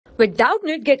With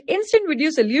Doubtnut, get instant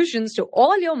video solutions to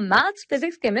all your maths,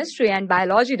 physics, chemistry, and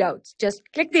biology doubts. Just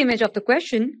click the image of the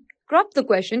question, crop the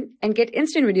question, and get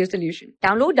instant video solution.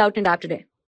 Download Doubtnut app today.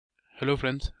 Hello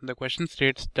friends, the question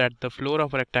states that the floor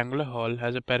of a rectangular hall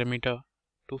has a perimeter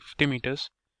 250 meters,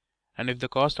 and if the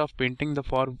cost of painting the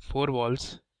four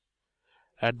walls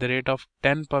at the rate of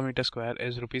 10 per meter square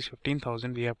is rupees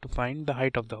 15,000, we have to find the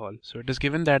height of the hall. So it is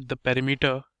given that the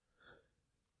perimeter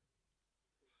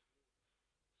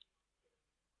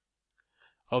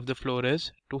of the floor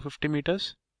is 250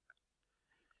 meters.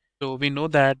 So we know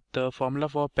that the formula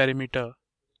for perimeter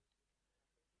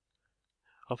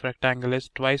of rectangle is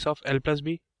twice of L plus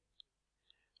B.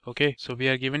 Okay, so we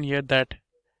are given here that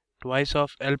twice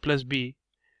of L plus B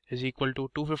is equal to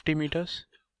 250 meters,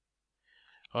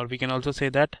 or we can also say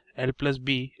that L plus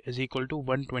B is equal to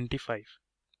 125.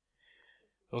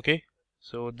 Okay,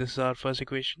 so this is our first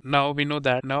equation. Now we know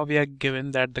that now we are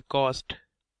given that the cost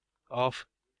of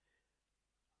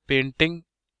painting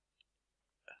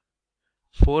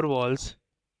 4 walls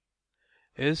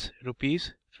is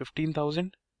rupees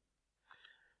 15,000,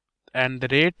 and the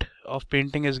rate of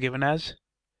painting is given as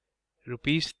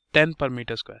rupees 10 per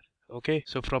meter square. Okay,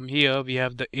 so from here we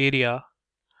have the area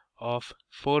of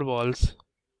 4 walls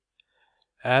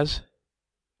as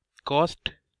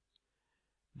cost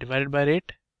divided by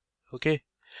rate. Okay,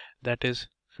 that is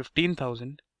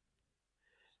 15,000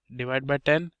 divided by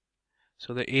 10.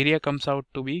 So the area comes out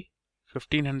to be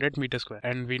 1500 meter square,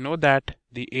 and we know that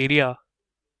the area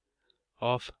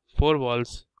of 4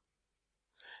 walls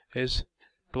is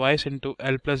twice into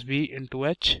L plus B into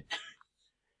H.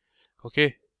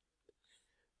 Okay,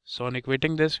 so on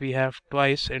equating this, we have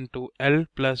twice into L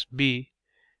plus B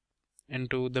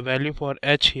into the value for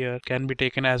H here can be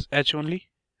taken as H only,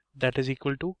 that is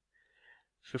equal to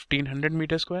 1500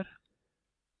 meter square,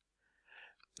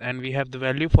 and we have the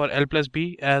value for L plus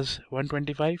B as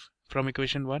 125 from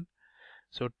equation 1.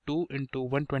 So 2 into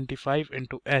 125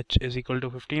 into H is equal to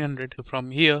 1500. So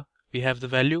from here we have the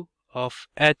value of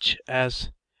H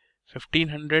as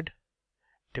 1500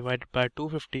 divided by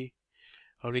 250,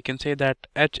 or we can say that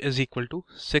H is equal to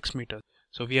 6 meters.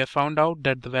 So we have found out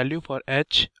that the value for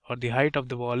H, or the height of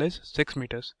the wall, is 6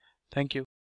 meters. Thank you.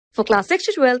 For class 6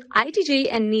 to 12, IIT JEE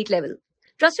and NEET level.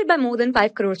 Trusted by more than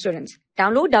 5 crore students.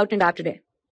 Download Doubtnut app today.